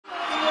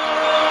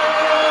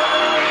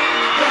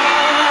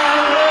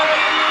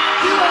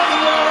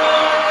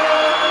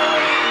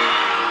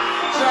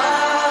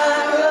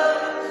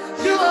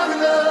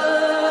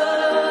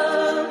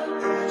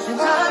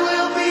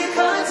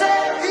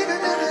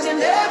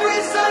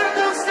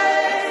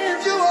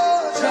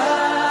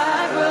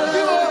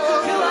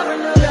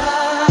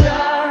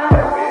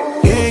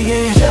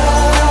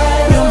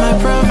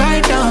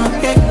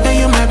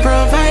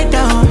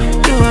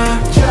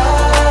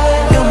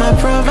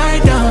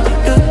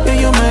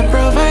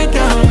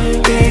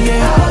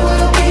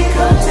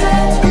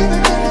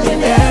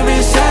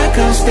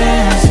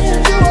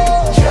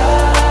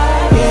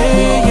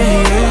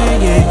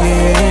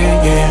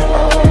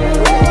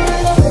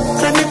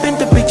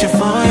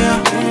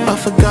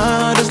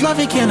This love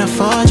he can't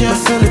afford you, but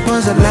still it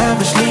pours up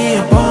lavishly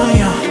upon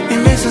you. It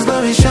makes his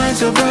love shine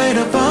so bright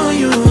upon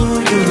you.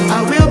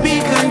 I will be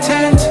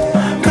content,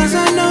 cause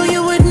I know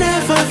you would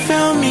never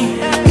fail me.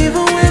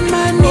 Even when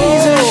my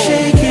knees are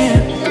shaking,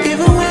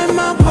 even when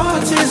my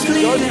heart is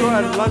bleeding. Joshua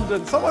in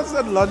London. Someone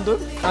said London.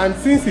 And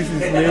since it's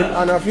his name,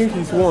 and I think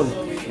he's won.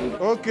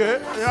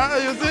 Okay, yeah,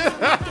 you see?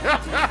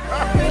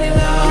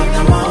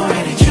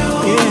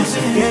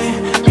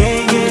 Yeah.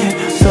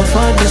 So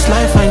for this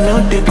life, I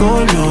know they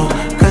go low.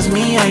 Cause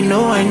me, I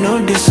know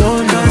they so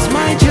low. Cause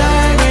my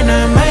joy when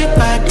I'm my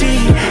party.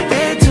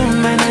 Hey, to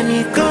man, I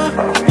need go.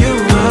 You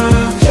are.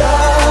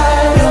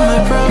 You my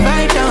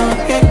provider.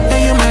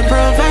 Yeah, you my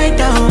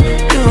provider.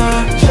 You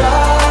are.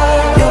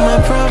 You my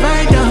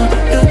provider.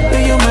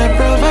 You my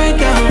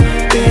provider.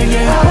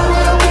 Yeah.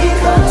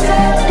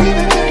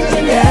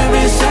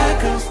 Every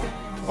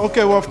circumstance.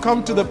 Okay, we've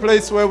come to the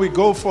place where we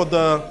go for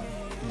the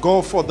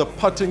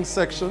putting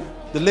section.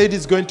 The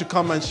lady's going to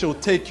come and she'll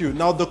take you.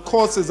 Now the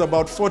course is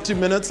about 40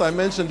 minutes. I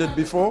mentioned it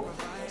before.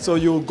 So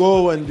you'll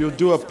go and you'll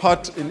do a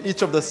putt in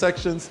each of the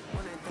sections.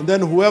 And then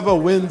whoever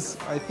wins,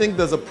 I think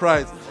there's a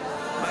prize.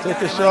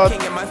 Take a shot.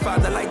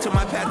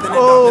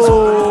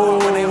 Oh!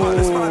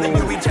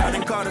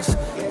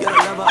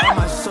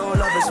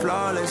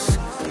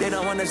 They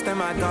don't understand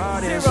my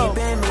God. And she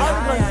been me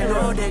high, I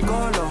know they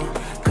go low.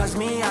 Cause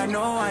me, I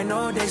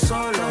know they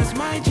solo. Cause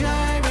my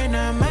joy when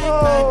I'm my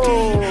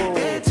party.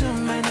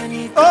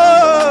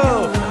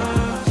 Oh!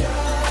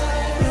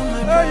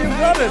 Oh, you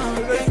got it.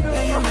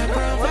 You're my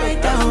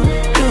provider.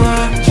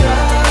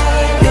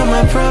 You're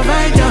my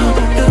provider.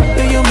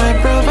 You're my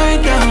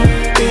provider.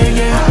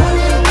 Yeah.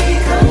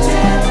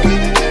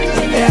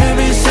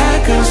 Every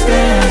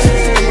circumstance.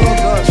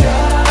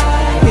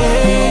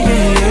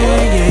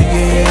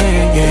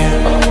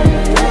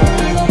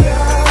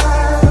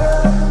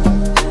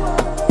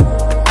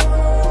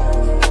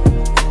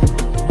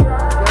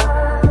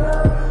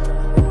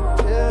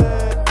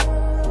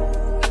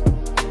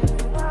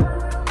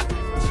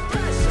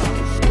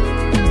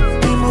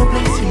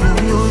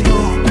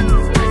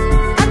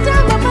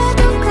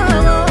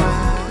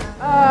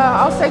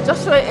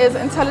 Joshua is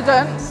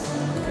intelligent,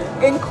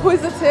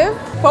 inquisitive,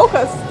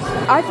 focused.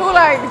 I feel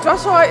like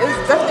Joshua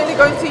is definitely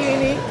going to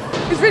uni.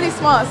 He's really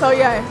smart, so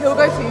yeah, he'll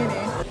go to uni.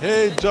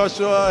 Hey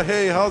Joshua,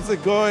 hey, how's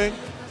it going?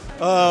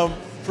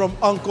 From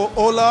Uncle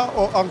Ola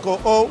or Uncle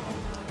O,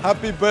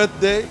 happy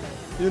birthday.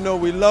 You know,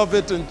 we love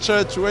it in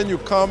church when you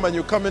come and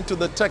you come into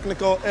the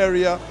technical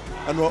area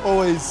and we're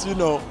always, you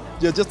know,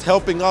 you're just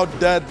helping out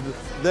Dad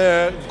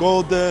there,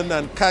 Golden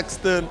and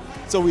Caxton.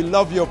 So we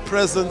love your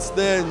presence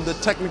there in the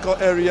technical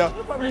area.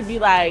 It'll probably be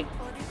like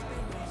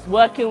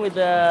working with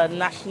the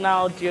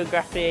National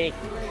Geographic,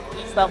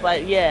 stuff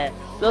like, yeah,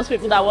 those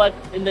people that work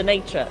in the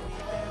nature.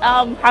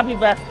 Happy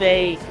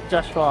birthday,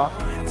 Joshua.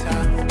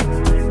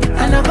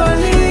 And I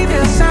believe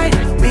your side,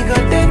 we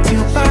got that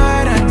too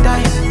far.